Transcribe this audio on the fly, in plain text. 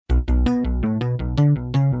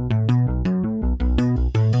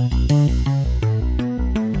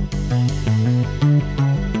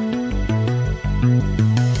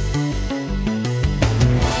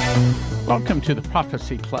to the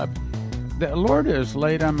Prophecy Club. The Lord has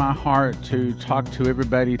laid on my heart to talk to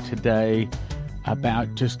everybody today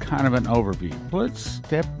about just kind of an overview. Let's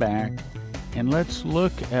step back and let's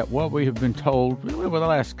look at what we have been told really over the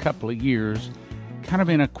last couple of years, kind of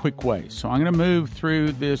in a quick way. So I'm going to move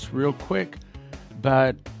through this real quick,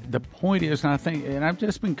 but the point is, and I think, and I've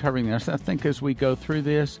just been covering this, I think as we go through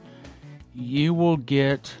this, you will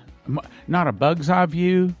get not a bug's eye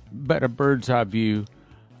view, but a bird's eye view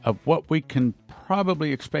of what we can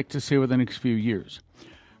probably expect to see over the next few years.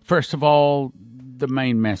 First of all, the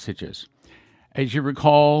main messages. As you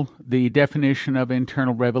recall, the definition of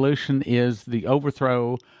internal revolution is the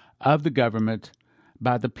overthrow of the government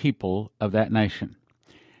by the people of that nation.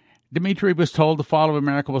 Dmitri was told the fall of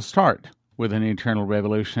America will start with an internal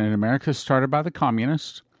revolution in America started by the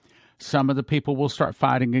communists. Some of the people will start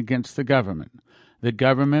fighting against the government. The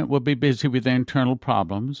government will be busy with internal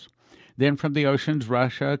problems. Then from the oceans,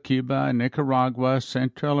 Russia, Cuba, Nicaragua,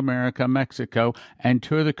 Central America, Mexico, and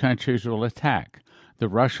two other countries will attack. The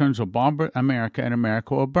Russians will bomb America, and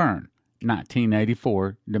America will burn.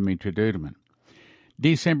 1984, Dmitri Duduman.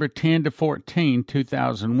 December 10 to 14,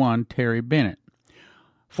 2001, Terry Bennett.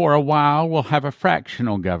 For a while, we'll have a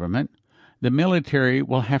fractional government. The military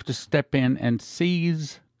will have to step in and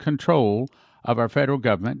seize control of our federal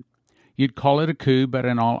government. You'd call it a coup, but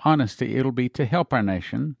in all honesty, it'll be to help our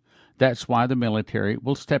nation. That's why the military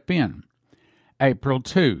will step in. April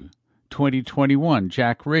 2, 2021,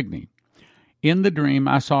 Jack Rigney. In the dream,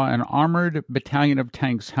 I saw an armored battalion of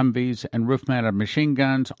tanks, Humvees, and roof-mounted machine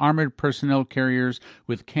guns, armored personnel carriers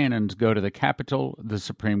with cannons go to the Capitol, the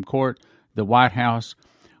Supreme Court, the White House.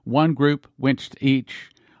 One group winched each.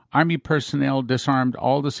 Army personnel disarmed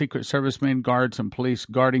all the Secret Service men, guards, and police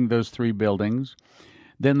guarding those three buildings.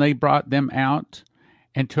 Then they brought them out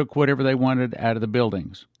and took whatever they wanted out of the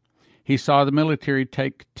buildings. He saw the military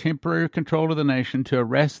take temporary control of the nation to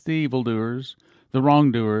arrest the evildoers, the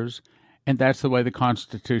wrongdoers, and that's the way the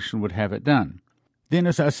Constitution would have it done. Then,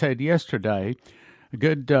 as I said yesterday, a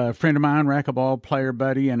good friend of mine, racquetball player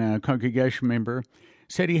buddy and a congregation member,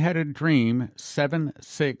 said he had a dream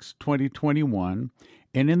 7/6/2021,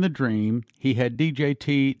 and in the dream he had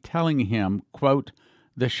DJT telling him, quote,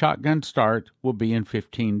 the shotgun start will be in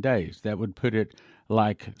 15 days. That would put it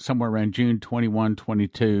like somewhere around June 21,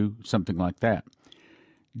 22, something like that.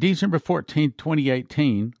 December 14,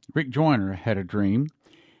 2018, Rick Joyner had a dream.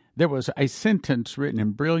 There was a sentence written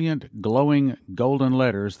in brilliant, glowing golden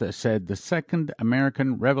letters that said, the Second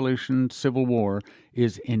American Revolution Civil War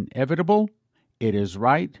is inevitable, it is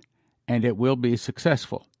right, and it will be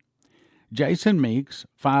successful. Jason Meeks,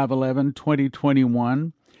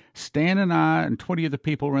 5/11/2021, Stan and I and 20 other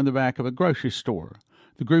people were in the back of a grocery store.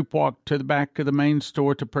 The group walked to the back of the main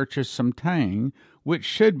store to purchase some Tang, which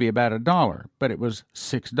should be about $1, but it was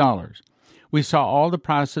 $6. We saw all the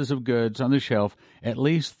prices of goods on the shelf at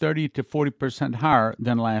least 30 to 40% higher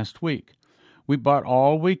than last week. We bought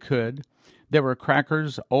all we could. There were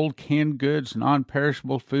crackers, old canned goods,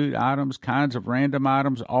 non-perishable food items, kinds of random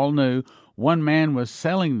items, all new. One man was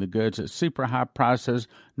selling the goods at super high prices,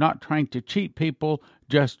 not trying to cheat people,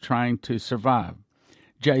 just trying to survive.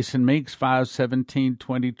 Jason Meeks,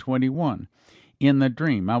 5/17/2021. In the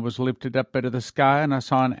dream, I was lifted up into the sky, and I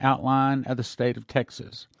saw an outline of the state of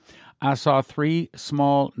Texas. I saw 3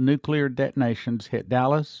 small nuclear detonations hit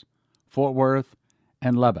Dallas, Fort Worth,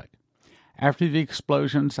 and Lubbock. After the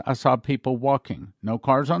explosions, I saw people walking, no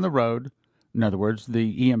cars on the road. In other words,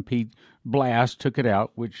 the EMP blast took it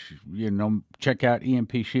out, which, check out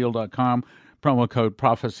empshield.com, promo code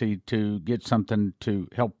prophecy to get something to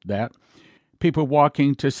help that. People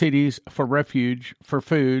walking to cities for refuge, for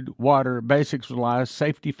food, water, basic supplies,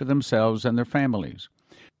 safety for themselves and their families.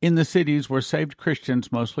 In the cities were saved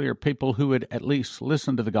Christians mostly, or people who would at least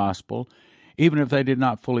listen to the gospel, even if they did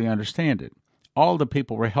not fully understand it. All the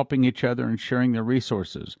people were helping each other and sharing their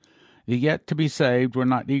resources. The yet to be saved were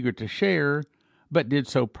not eager to share, but did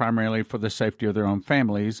so primarily for the safety of their own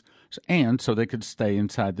families and so they could stay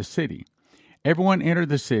inside the city. Everyone entered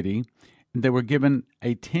the city, and they were given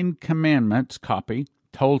a 10 Commandments copy,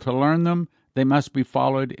 told to learn them. They must be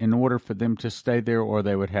followed in order for them to stay there, or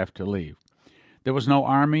they would have to leave. There was no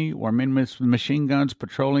army or men with machine guns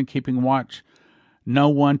patrolling, keeping watch, no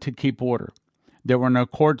one to keep order. There were no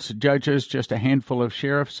courts, judges, just a handful of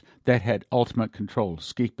sheriffs that had ultimate control.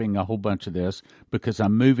 Skipping a whole bunch of this because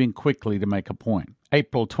I'm moving quickly to make a point.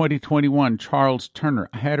 April 2021, Charles Turner.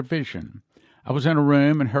 I had a vision. I was in a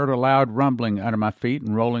room and heard a loud rumbling under my feet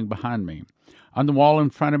and rolling behind me. On the wall in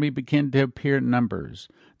front of me began to appear numbers.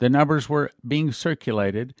 The numbers were being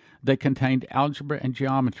circulated. They contained algebra and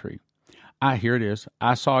geometry. Here it is.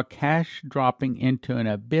 I saw cash dropping into an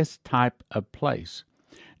abyss type of place.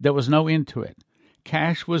 There was no end to it.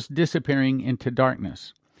 Cash was disappearing into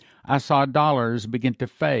darkness. I saw dollars begin to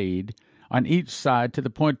fade on each side to the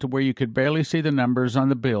point to where you could barely see the numbers on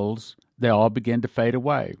the bills. They all began to fade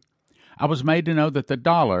away. I was made to know that the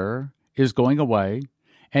dollar is going away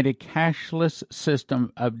and a cashless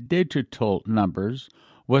system of digital numbers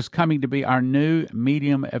was coming to be our new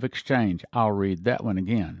medium of exchange. I'll read that one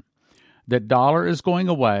again. The dollar is going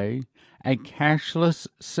away. A cashless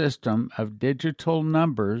system of digital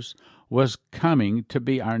numbers was coming to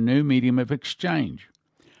be our new medium of exchange.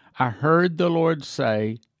 I heard the Lord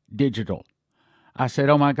say, digital. I said,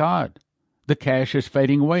 oh my God, the cash is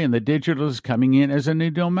fading away and the digital is coming in as a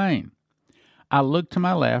new domain. I looked to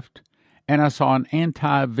my left and I saw an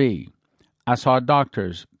anti-V. I saw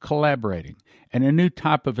doctors collaborating and a new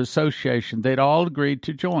type of association they'd all agreed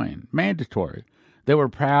to join, mandatory. They were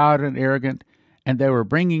proud and arrogant, and they were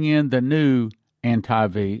bringing in the new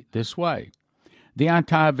anti-V this way. The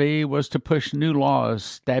anti-V was to push new laws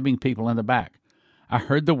stabbing people in the back. I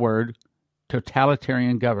heard the word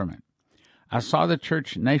totalitarian government. I saw the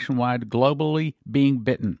church nationwide globally being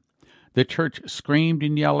bitten. The church screamed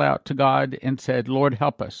and yelled out to God and said, Lord,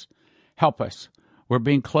 help us. Help us. We're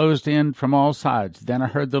being closed in from all sides. Then I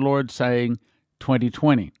heard the Lord saying,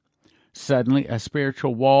 2020. Suddenly, a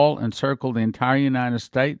spiritual wall encircled the entire United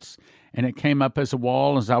States, and it came up as a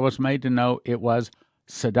wall, as I was made to know it was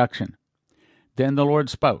seduction. Then the Lord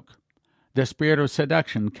spoke. The spirit of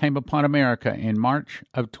seduction came upon America in March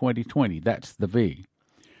of 2020. That's the V.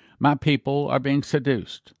 My people are being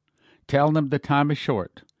seduced. Tell them the time is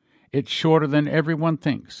short. It's shorter than everyone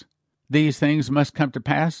thinks. These things must come to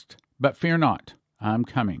pass, but fear not, I'm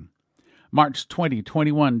coming. March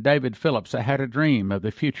 2021, David Phillips, I had a dream of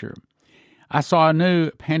the future. I saw a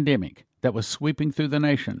new pandemic that was sweeping through the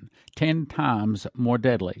nation, 10 times more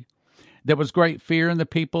deadly. There was great fear in the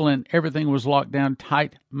people, and everything was locked down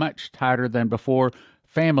tight, much tighter than before.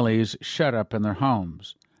 Families shut up in their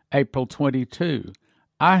homes. April 22,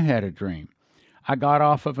 I had a dream. I got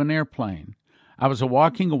off of an airplane. I was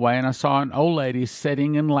walking away, and I saw an old lady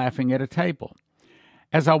sitting and laughing at a table.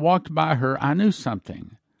 As I walked by her, I knew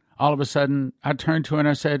something. All of a sudden, I turned to her and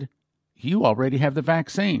I said, you already have the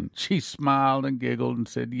vaccine. She smiled and giggled and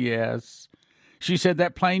said, yes. She said,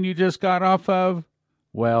 that plane you just got off of?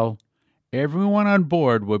 Well, everyone on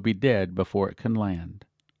board will be dead before it can land.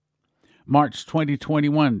 March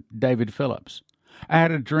 2021, David Phillips. I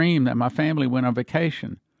had a dream that my family went on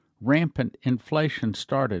vacation. Rampant inflation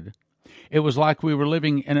started. It was like we were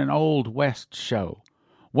living in an Old West show.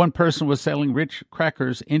 One person was selling rich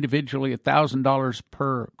crackers individually $1,000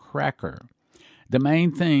 per cracker. The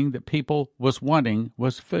main thing that people was wanting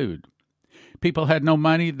was food. People had no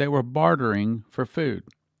money. They were bartering for food.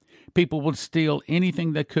 People would steal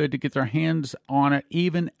anything they could to get their hands on it,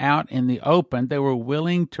 even out in the open. They were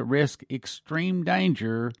willing to risk extreme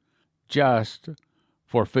danger just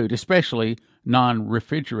for food, especially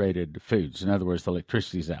non-refrigerated foods. In other words, the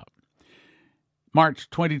electricity's out. March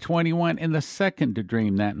 2021, in the second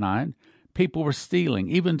dream that night, people were stealing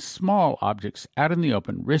even small objects out in the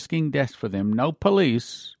open, risking death for them. No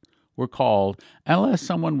police were called unless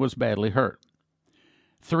someone was badly hurt.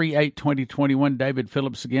 3/8/2021, David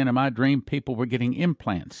Phillips again. In my dream, people were getting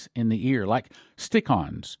implants in the ear, like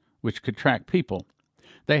stick-ons, which could track people.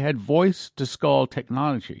 They had voice-to-skull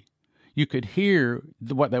technology. You could hear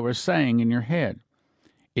what they were saying in your head.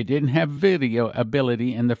 It didn't have video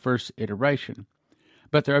ability in the first iteration,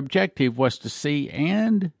 but their objective was to see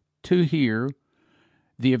and to hear.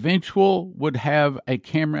 The eventual would have a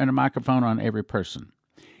camera and a microphone on every person.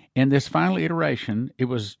 In this final iteration, it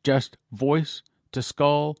was just voice to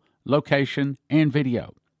skull, location, and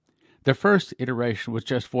video. The first iteration was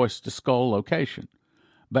just voice to skull, location,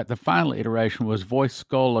 but the final iteration was voice,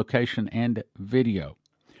 skull, location, and video.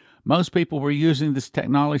 Most people were using this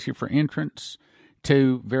technology for entrance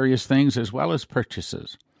to various things as well as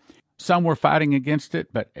purchases. Some were fighting against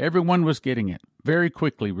it, but everyone was getting it. Very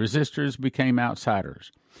quickly, resistors became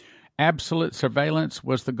outsiders. Absolute surveillance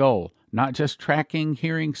was the goal. Not just tracking,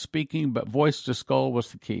 hearing, speaking, but voice to skull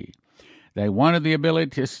was the key. They wanted the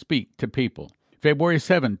ability to speak to people. February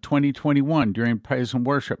 7, 2021, during praise and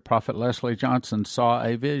worship, Prophet Leslie Johnson saw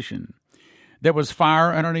a vision. There was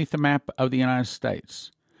fire underneath the map of the United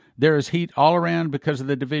States. There is heat all around because of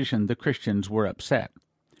the division. The Christians were upset.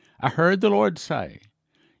 I heard the Lord say,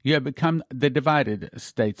 you have become the divided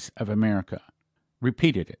states of America.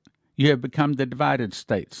 Repeated it. You have become the divided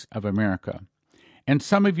states of America. And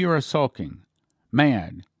some of you are sulking,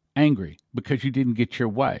 mad, angry, because you didn't get your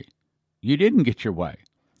way. You didn't get your way.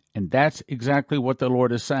 And that's exactly what the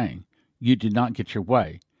Lord is saying. you did not get your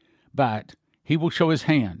way. But he will show his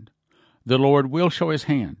hand. The Lord will show his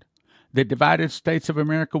hand. The divided states of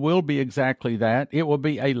America will be exactly that. It will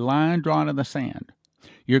be a line drawn in the sand.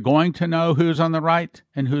 You're going to know who's on the right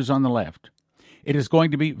and who's on the left. It is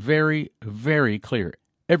going to be very, very clear.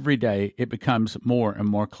 Every day it becomes more and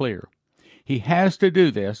more clear. He has to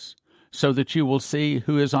do this so that you will see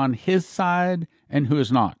who is on his side and who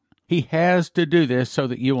is not. He has to do this so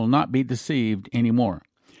that you will not be deceived anymore.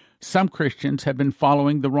 Some Christians have been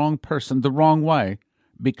following the wrong person the wrong way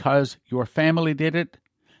because your family did it,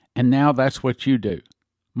 and now that's what you do.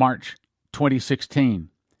 March 2016.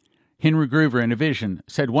 Henry Groover, in a vision,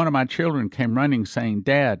 said, "One of my children came running saying,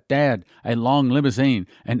 'Dad, Dad,' a long limousine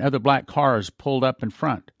and other black cars pulled up in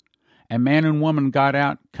front. A man and woman got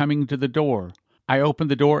out, coming to the door. I opened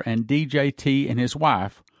the door, and DJT and his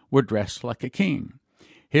wife were dressed like a king.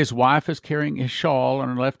 His wife is carrying a shawl on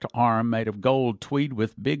her left arm made of gold tweed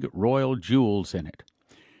with big royal jewels in it.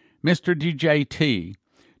 'Mr. DJT,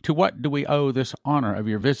 to what do we owe this honor of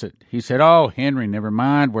your visit?' He said, 'Oh, Henry, never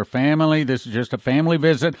mind. We're family. This is just a family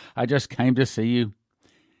visit. I just came to see you.'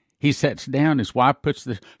 He sits down. His wife puts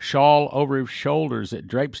the shawl over his shoulders. It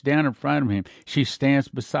drapes down in front of him. She stands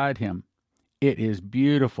beside him. It is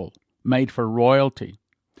beautiful, made for royalty.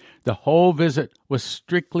 The whole visit was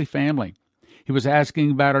strictly family. He was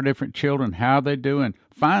asking about our different children, how they're doing.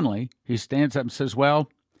 Finally, he stands up and says, 'Well,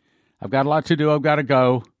 I've got a lot to do. I've got to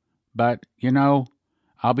go. But,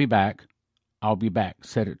 I'll be back. I'll be back,'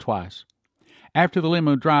 said it twice. After the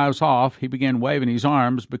limo drives off, he began waving his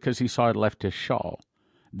arms because he saw it left his shawl.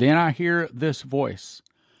 Then I hear this voice,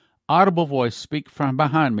 audible voice, speak from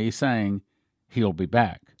behind me saying, 'He'll be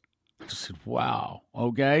back.' I said, wow,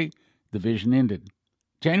 okay." The vision ended.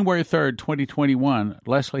 January 3rd, 2021,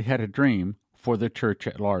 Leslie had a dream for the church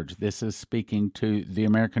at large. This is speaking to the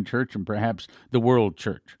American church and perhaps the world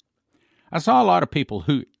church. I saw a lot of people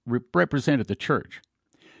who represented the church.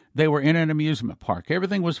 They were in an amusement park.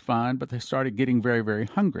 Everything was fine, but they started getting very, very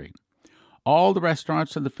hungry. All the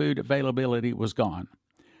restaurants and the food availability was gone.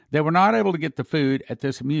 They were not able to get the food at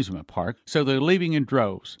this amusement park, so they're leaving in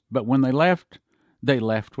droves. But when they left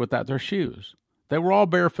without their shoes. They were all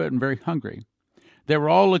barefoot and very hungry. They were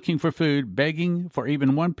all looking for food, begging for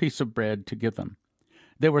even one piece of bread to give them.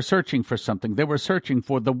 They were searching for something. They were searching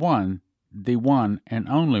for the one and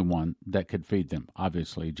only one that could feed them,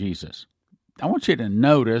 obviously Jesus. I want you to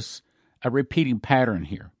notice a repeating pattern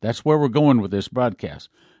here. That's where we're going with this broadcast.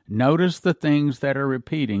 Notice the things that are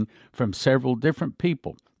repeating from several different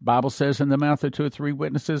people. Bible says, "In the mouth of two or three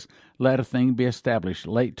witnesses, let a thing be established."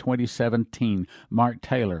 Late 2017, Mark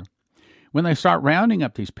Taylor. When they start rounding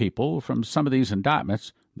up these people from some of these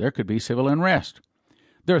indictments, there could be civil unrest.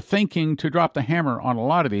 They're thinking to drop the hammer on a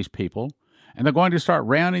lot of these people, and they're going to start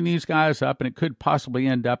rounding these guys up, and it could possibly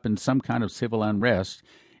end up in some kind of civil unrest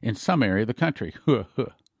in some area of the country.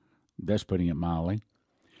 That's putting it mildly.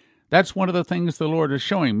 That's one of the things the Lord is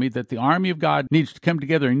showing me, that the army of God needs to come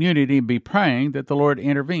together in unity and be praying that the Lord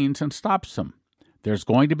intervenes and stops them. There's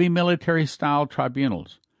going to be military-style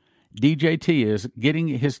tribunals. DJT is getting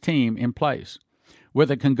his team in place where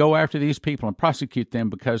they can go after these people and prosecute them,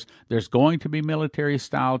 because there's going to be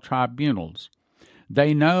military-style tribunals.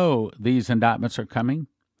 They know these indictments are coming.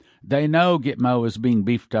 They know Gitmo is being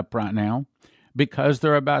beefed up right now because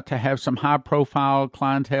they're about to have some high-profile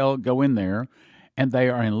clientele go in there, and they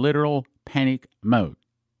are in literal panic mode.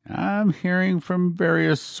 I'm hearing from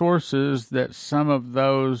various sources that some of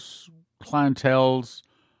those clienteles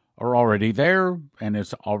are already there, and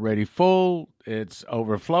it's already full, it's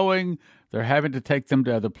overflowing. They're having to take them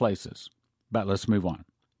to other places. But let's move on.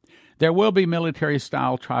 There will be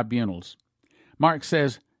military-style tribunals. Mark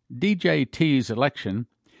says DJT's election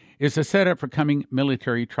is a setup for coming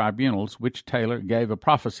military tribunals, which Taylor gave a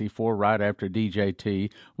prophecy for right after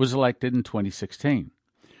DJT was elected in 2016.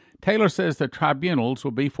 Taylor says the tribunals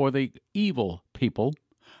will be for the evil people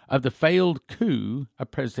of the failed coup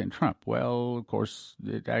of President Trump. Well, of course,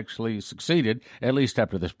 it actually succeeded, at least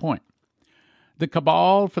up to this point. The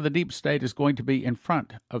cabal for the deep state is going to be in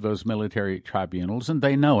front of those military tribunals, and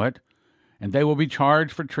they know it, and they will be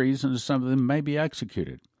charged for treason, and some of them may be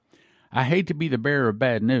executed. I hate to be the bearer of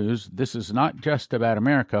bad news. This is not just about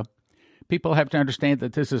America. People have to understand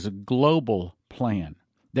that this is a global plan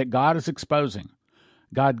that God is exposing.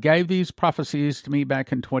 God gave these prophecies to me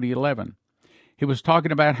back in 2011. He was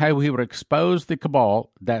talking about how he would expose the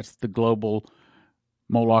cabal, that's the global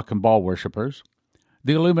Moloch and Baal worshippers,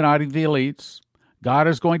 the Illuminati, the elites. God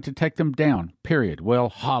is going to take them down, period. Well,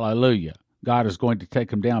 hallelujah. God is going to take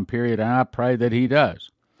them down, period, and I pray that he does.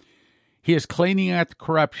 He is cleaning out the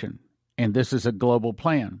corruption, and this is a global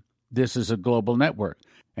plan. This is a global network.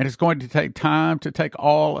 And it's going to take time to take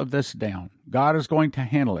all of this down. God is going to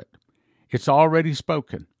handle it. It's already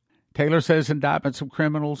spoken. Taylor says indictments of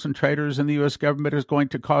criminals and traitors in the U.S. government is going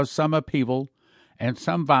to cause some upheaval and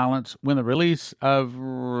some violence when the release of,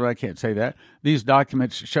 I can't say that, these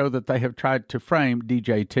documents show that they have tried to frame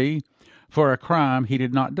DJT for a crime he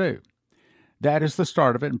did not do. That is the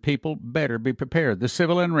start of it, and people better be prepared. The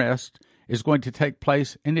civil unrest is going to take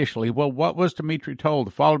place initially. Well, what was Dimitri told?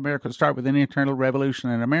 The fall of America will start with an internal revolution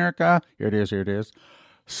in America. Here it is.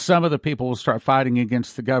 Some of the people will start fighting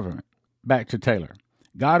against the government. Back to Taylor.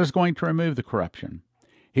 God is going to remove the corruption.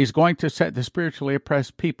 He's going to set the spiritually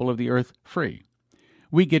oppressed people of the earth free.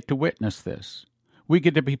 We get to witness this. We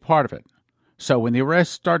get to be part of it. So when the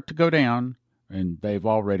arrests start to go down, and they've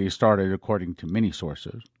already started according to many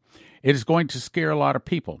sources, it is going to scare a lot of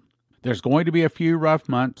people. There's going to be a few rough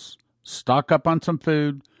months. Stock up on some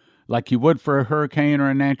food like you would for a hurricane or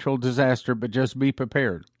a natural disaster, but just be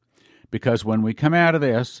prepared. Because when we come out of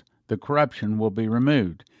this, the corruption will be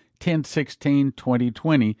removed.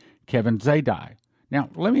 10/16/2020, Kevin Zadai. Now,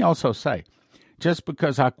 let me also say, just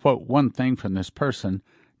because I quote one thing from this person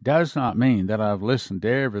does not mean that I've listened to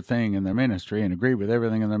everything in their ministry and agree with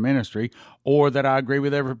everything in their ministry, or that I agree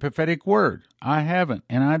with every prophetic word. I haven't,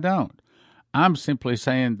 and I don't. I'm simply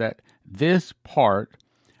saying that this part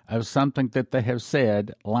of something that they have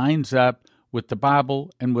said lines up with the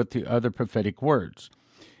Bible and with the other prophetic words.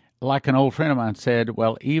 Like an old friend of mine said,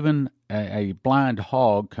 well, even a blind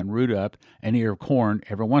hog can root up an ear of corn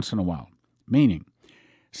every once in a while. Meaning,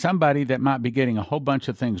 somebody that might be getting a whole bunch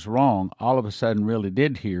of things wrong all of a sudden really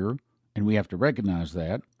did hear, and we have to recognize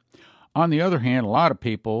that. On the other hand, a lot of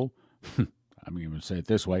people, I'm going to say it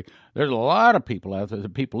this way, there's a lot of people out there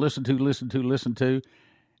that people listen to,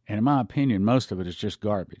 and in my opinion, most of it is just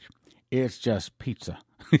garbage. It's just pizza.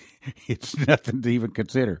 It's nothing to even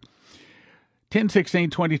consider.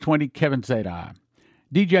 10/16/2020, Kevin Zadai.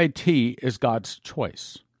 DJT is God's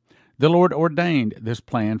choice. The Lord ordained this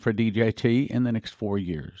plan for DJT in the next 4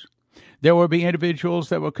 years. There will be individuals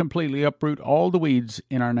that will completely uproot all the weeds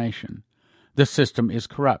in our nation. The system is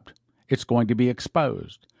corrupt. It's going to be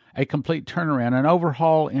exposed. A complete turnaround, an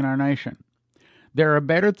overhaul in our nation. There are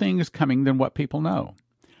better things coming than what people know.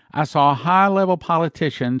 I saw high-level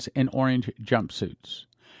politicians in orange jumpsuits.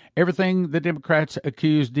 Everything the Democrats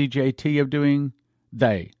accused DJT of doing,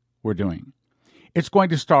 they were doing. It's going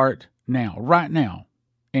to start now, right now,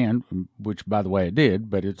 and which, by the way, it did,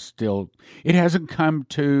 but it hasn't come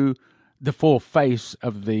to the full face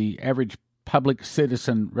of the average public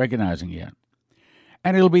citizen recognizing yet.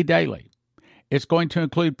 And it'll be daily. It's going to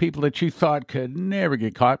include people that you thought could never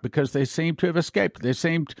get caught because they seem to have escaped. They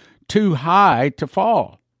seemed too high to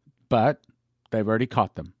fall. But they've already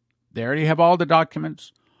caught them. They already have all the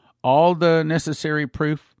documents, all the necessary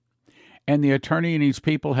proof, and the attorney and these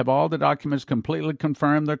people have all the documents completely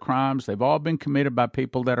confirmed their crimes. They've all been committed by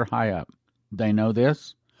people that are high up. They know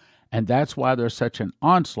this, and that's why there's such an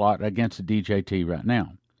onslaught against the DJT right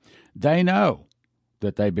now. They know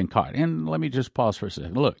that they've been caught. And let me just pause for a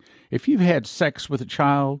second. Look, if you've had sex with a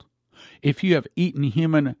child, if you have eaten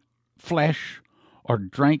human flesh or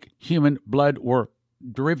drank human blood or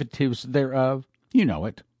derivatives thereof, you know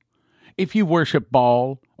it. If you worship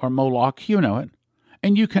Baal or Moloch, you know it.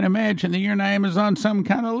 And you can imagine that your name is on some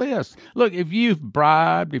kind of list. Look, if you've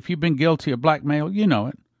bribed, if you've been guilty of blackmail, you know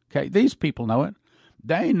it. Okay, these people know it.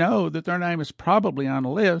 They know that their name is probably on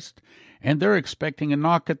a list, and they're expecting a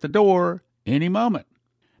knock at the door any moment.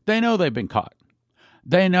 They know they've been caught.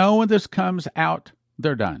 They know when this comes out,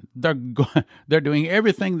 they're done. They're doing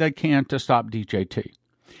everything they can to stop DJT.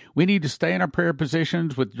 We need to stay in our prayer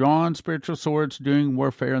positions with drawn spiritual swords, doing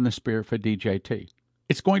warfare in the spirit for DJT.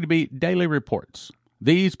 It's going to be daily reports.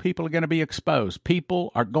 These people are going to be exposed.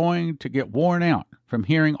 People are going to get worn out from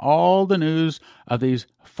hearing all the news of these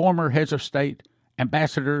former heads of state,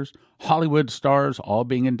 ambassadors, Hollywood stars, all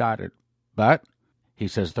being indicted. But he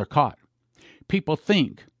says they're caught. People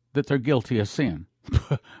think that they're guilty of sin,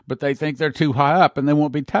 but they think they're too high up and they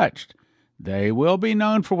won't be touched. They will be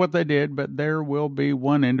known for what they did, but there will be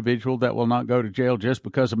one individual that will not go to jail just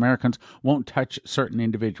because Americans won't touch certain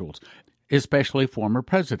individuals, especially former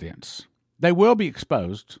presidents. They will be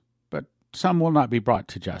exposed, but some will not be brought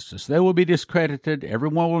to justice. They will be discredited.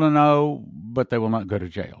 Everyone will know, but they will not go to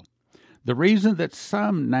jail. The reason that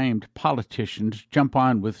some named politicians jump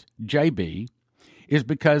on with JB is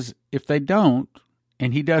because if they don't,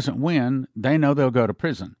 and he doesn't win, they know they'll go to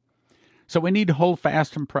prison. So we need to hold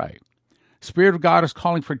fast and pray. Spirit of God is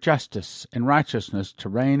calling for justice and righteousness to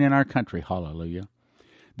reign in our country. Hallelujah.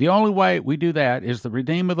 The only way we do that is the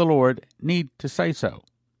Redeemer of the Lord need to say so.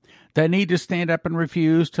 They need to stand up and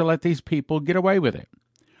refuse to let these people get away with it.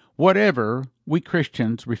 Whatever we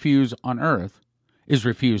Christians refuse on earth is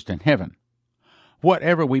refused in heaven.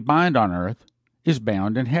 Whatever we bind on earth is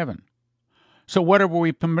bound in heaven. So whatever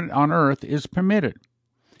we permit on earth is permitted.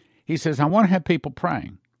 He says, I want to have people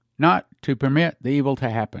praying, not to permit the evil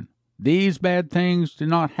to happen. These bad things do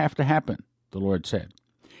not have to happen, the Lord said.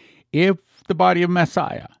 If the body of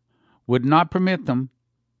Messiah would not permit them,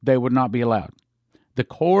 they would not be allowed. The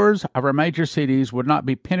cores of our major cities would not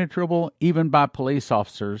be penetrable even by police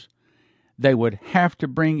officers. They would have to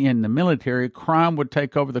bring in the military. Crime would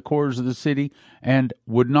take over the cores of the city and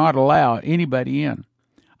would not allow anybody in.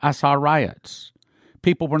 I saw riots.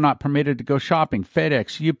 People were not permitted to go shopping.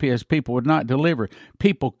 FedEx, UPS people would not deliver.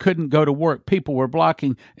 People couldn't go to work. People were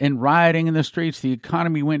blocking and rioting in the streets. The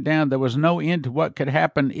economy went down. There was no end to what could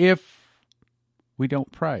happen if we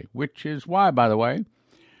don't pray, which is why, by the way,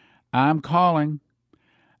 I'm calling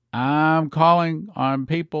on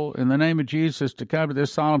people in the name of Jesus to come to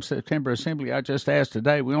this solemn September assembly. I just asked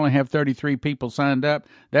today. We only have 33 people signed up.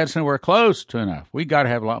 That's nowhere close to enough. We got to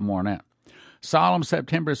have a lot more than that. Solemn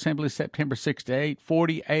September assembly, September 6 to 8,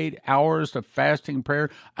 48 hours of fasting and prayer.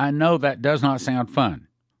 I know that does not sound fun.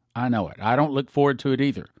 I know it. I don't look forward to it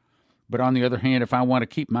either. But on the other hand, if I want to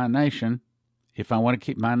keep my nation,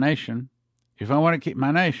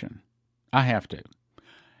 I have to.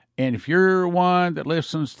 And if you're one that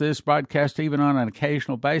listens to this broadcast even on an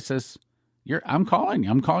occasional basis, I'm calling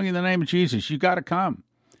you. I'm calling you in the name of Jesus. You got to come.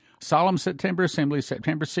 Solemn September Assembly,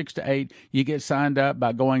 September 6 to 8. You get signed up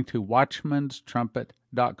by going to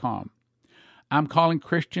watchmanstrumpet.com. I'm calling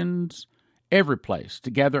Christians every place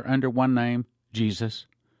together under one name, Jesus,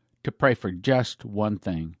 to pray for just one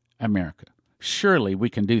thing, America. Surely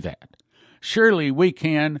we can do that. Surely we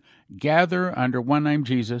can gather under one name,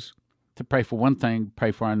 Jesus, to pray for one thing,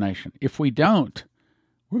 pray for our nation. If we don't,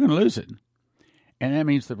 we're going to lose it. And that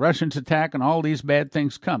means the Russians attack and all these bad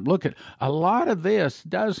things come. Look, at a lot of this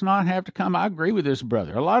does not have to come. I agree with this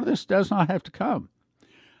brother. A lot of this does not have to come.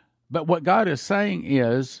 But what God is saying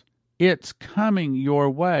is, it's coming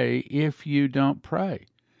your way if you don't pray.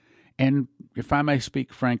 And if I may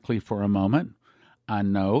speak frankly for a moment, I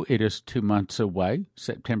know it is 2 months away,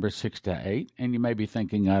 September 6 to 8, and you may be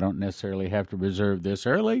thinking I don't necessarily have to reserve this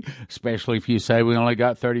early, especially if you say we only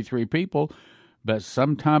got 33 people. But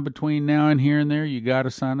sometime between now and here and there, you got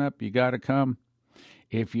to sign up. You got to come.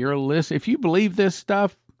 If you believe this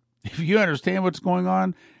stuff, if you understand what's going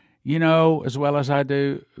on, you know as well as I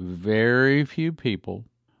do, very few people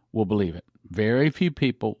will believe it. Very few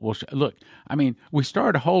people will. Look, I mean, we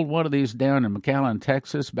started to hold one of these down in McAllen,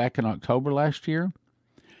 Texas, back in October last year,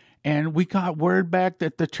 and we got word back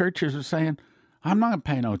that the churches are saying, "I'm not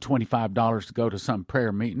paying no $25 to go to some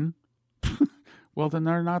prayer meeting." Well, then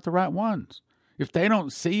they're not the right ones. If they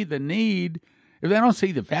don't see the need, if they don't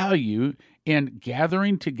see the value in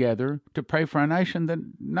gathering together to pray for our nation,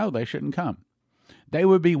 then no, they shouldn't come. They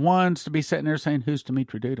would be ones to be sitting there saying, "Who's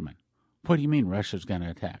Dimitri Duduman? What do you mean Russia's going to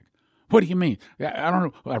attack? What do you mean? I don't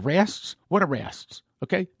know. Arrests? What arrests?"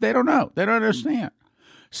 Okay? They don't know. They don't understand.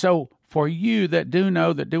 So for you that do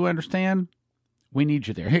know, that do understand, we need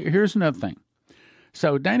you there. Here's another thing.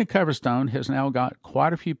 So Dana Coverstone has now got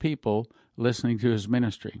quite a few people listening to his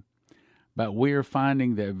ministry. But we're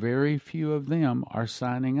finding that very few of them are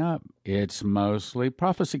signing up. It's mostly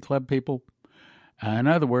Prophecy Club people. In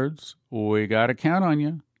other words, we got to count on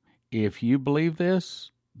you. If you believe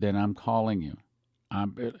this, then I'm calling you. I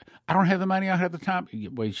don't have the money, I have the time.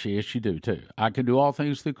 Well, yes, you do too. I can do all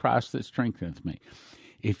things through Christ that strengtheneth me.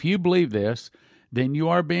 If you believe this, then you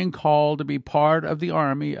are being called to be part of the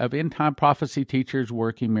army of end-time prophecy teachers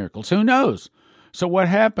working miracles. Who knows? So what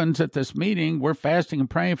happens at this meeting, we're fasting and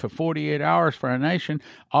praying for 48 hours for our nation.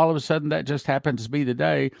 All of a sudden, that just happens to be the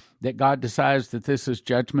day that God decides that this is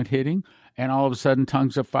judgment hitting. And all of a sudden,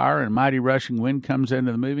 tongues of fire and mighty rushing wind comes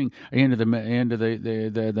into the meeting. And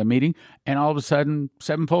all of a sudden,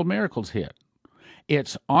 sevenfold miracles hit.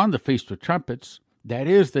 It's on the Feast of Trumpets. That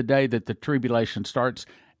is the day that the tribulation starts.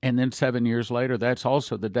 And then 7 years later, that's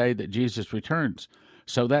also the day that Jesus returns.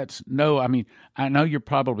 So I know you're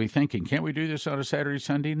probably thinking, can't we do this on a Saturday,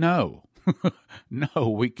 Sunday? No. No,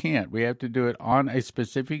 we can't. We have to do it on a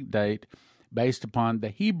specific date based upon the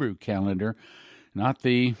Hebrew calendar, not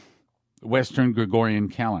the Western Gregorian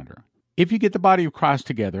calendar. If you get the body of Christ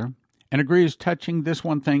together and agree as touching this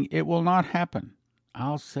one thing, it will not happen.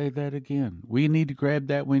 I'll say that again. We need to grab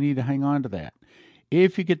that. We need to hang on to that.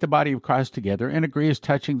 If you get the body of Christ together and agree as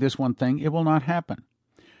touching this one thing, it will not happen.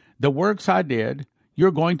 The works I did,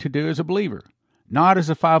 you're going to do as a believer, not as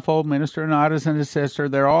a fivefold minister, not as an assessor.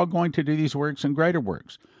 They're all going to do these works and greater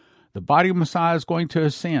works. The body of Messiah is going to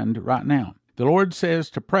ascend right now. The Lord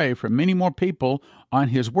says to pray for many more people on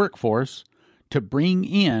His workforce to bring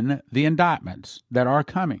in the indictments that are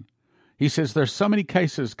coming. He says there's so many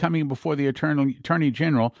cases coming before the Attorney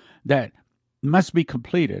General that must be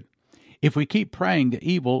completed. If we keep praying, the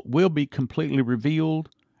evil will be completely revealed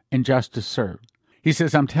and justice served. He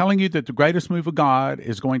says, I'm telling you that the greatest move of God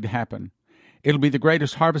is going to happen. It'll be the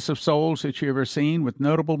greatest harvest of souls that you've ever seen, with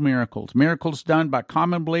notable miracles. Miracles done by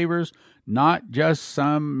common believers, not just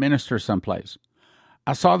some minister someplace.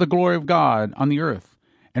 I saw the glory of God on the earth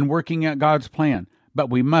and working out God's plan,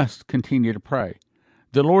 but we must continue to pray.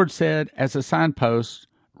 The Lord said, as a signpost,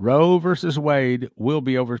 Roe versus Wade will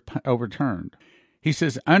be overturned. He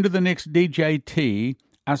says, under the next DJT,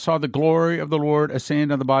 I saw the glory of the Lord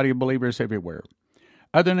ascend on the body of believers everywhere.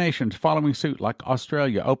 Other nations following suit, like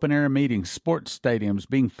Australia, open-air meetings, sports stadiums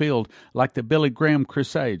being filled like the Billy Graham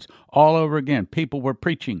Crusades. All over again, people were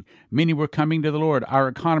preaching. Many were coming to the Lord. Our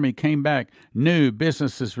economy came back. New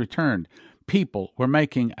businesses returned. People were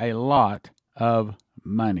making a lot of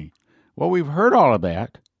money. Well, we've heard all of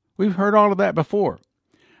that. We've heard all of that before.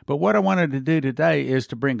 But what I wanted to do today is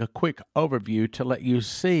to bring a quick overview to let you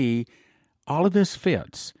see all of this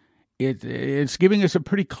fits. It's giving us a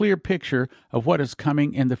pretty clear picture of what is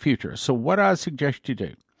coming in the future. So what I suggest you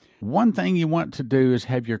do, one thing you want to do is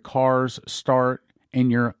have your cars start and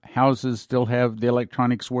your houses still have the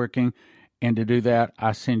electronics working. And to do that,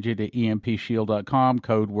 I send you to empshield.com,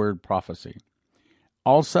 code word prophecy.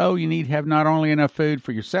 Also, you need to have not only enough food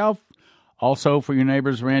for yourself, also for your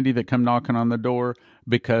neighbors, Randy, that come knocking on the door,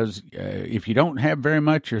 because if you don't have very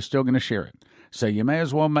much, you're still going to share it. So you may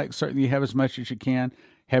as well make certain you have as much as you can.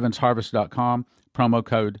 HeavensHarvest.com, promo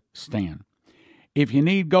code STAN. If you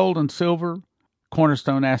need gold and silver,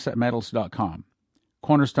 CornerstoneAssetMetals.com.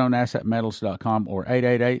 CornerstoneAssetMetals.com or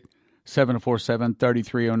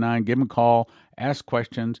 888-747-3309. Give them a call, ask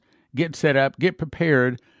questions, get set up, get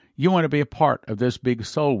prepared. You want to be a part of this big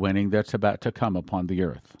soul winning that's about to come upon the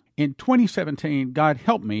earth. In 2017, God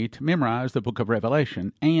helped me to memorize the book of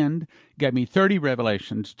Revelation and gave me 30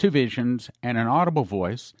 revelations, 2 visions, and an audible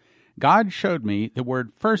voice. God showed me the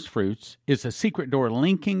word first fruits is a secret door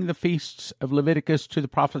linking the feasts of Leviticus to the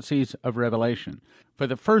prophecies of Revelation. For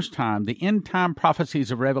the first time, the end-time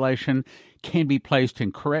prophecies of Revelation can be placed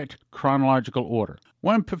in correct chronological order.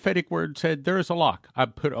 One prophetic word said, there is a lock I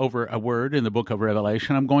put over a word in the book of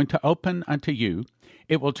Revelation I'm going to open unto you.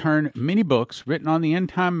 It will turn many books written on the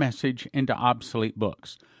end-time message into obsolete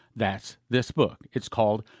books. That's this book. It's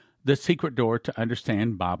called The Secret Door to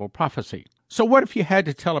Understand Bible Prophecy. So what if you had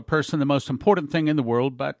to tell a person the most important thing in the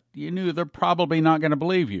world, but you knew they're probably not going to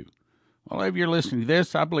believe you? Well, if you're listening to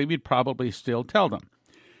this, I believe you'd probably still tell them.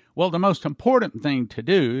 Well, the most important thing to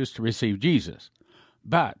do is to receive Jesus.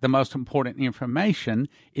 But the most important information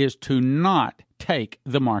is to not take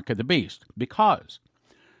the mark of the beast, because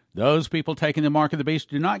those people taking the mark of the beast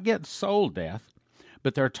do not get soul death,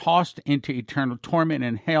 but they're tossed into eternal torment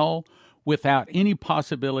in hell without any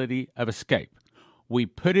possibility of escape. We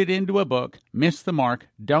put it into a book, Miss the Mark,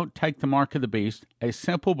 Don't Take the Mark of the Beast, a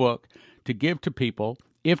simple book to give to people.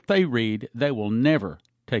 If they read, they will never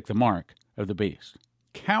take the mark of the beast.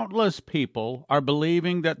 Countless people are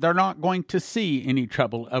believing that they're not going to see any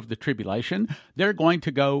trouble of the tribulation. They're going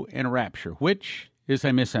to go in a rapture, which is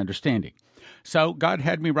a misunderstanding. So God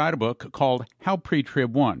had me write a book called How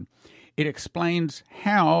Pre-Trib Won. It explains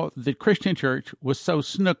how the Christian church was so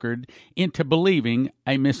snookered into believing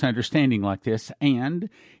a misunderstanding like this, and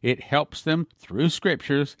it helps them through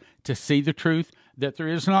scriptures to see the truth that there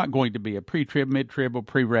is not going to be a pre-trib, mid-trib, or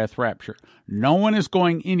pre-wrath rapture. No one is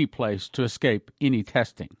going any place to escape any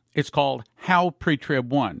testing. It's called How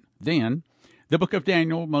Pre-Trib Won. Then, the book of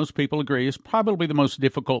Daniel, most people agree, is probably the most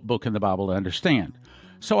difficult book in the Bible to understand.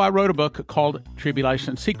 So I wrote a book called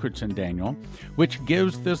Tribulation Secrets in Daniel, which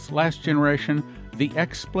gives this last generation the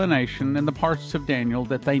explanation and the parts of Daniel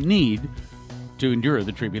that they need to endure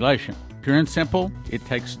the tribulation. Pure and simple, it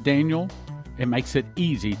takes Daniel and makes it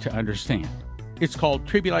easy to understand. It's called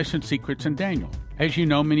Tribulation Secrets in Daniel. As you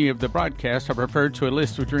know, many of the broadcasts have referred to a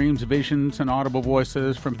list of dreams, visions, and audible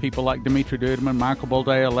voices from people like Dimitri Duduman, Michael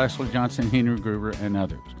Boldea, Leslie Johnson, Henry Gruber, and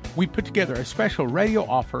others. We put together a special radio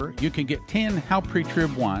offer. You can get 10 How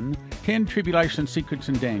Pre-Trib Won, 10 Tribulation Secrets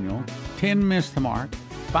in Daniel, 10 Miss the Mark,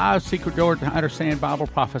 5 Secret Door to Understand Bible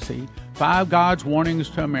Prophecy, 5 God's Warnings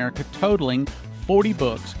to America, totaling 40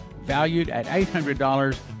 books valued at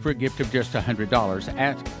 $800 for a gift of just $100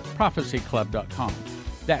 at prophecyclub.com.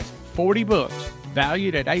 That's 40 books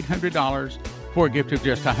valued at $800 for a gift of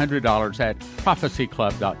just $100 at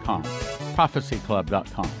prophecyclub.com.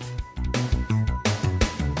 prophecyclub.com.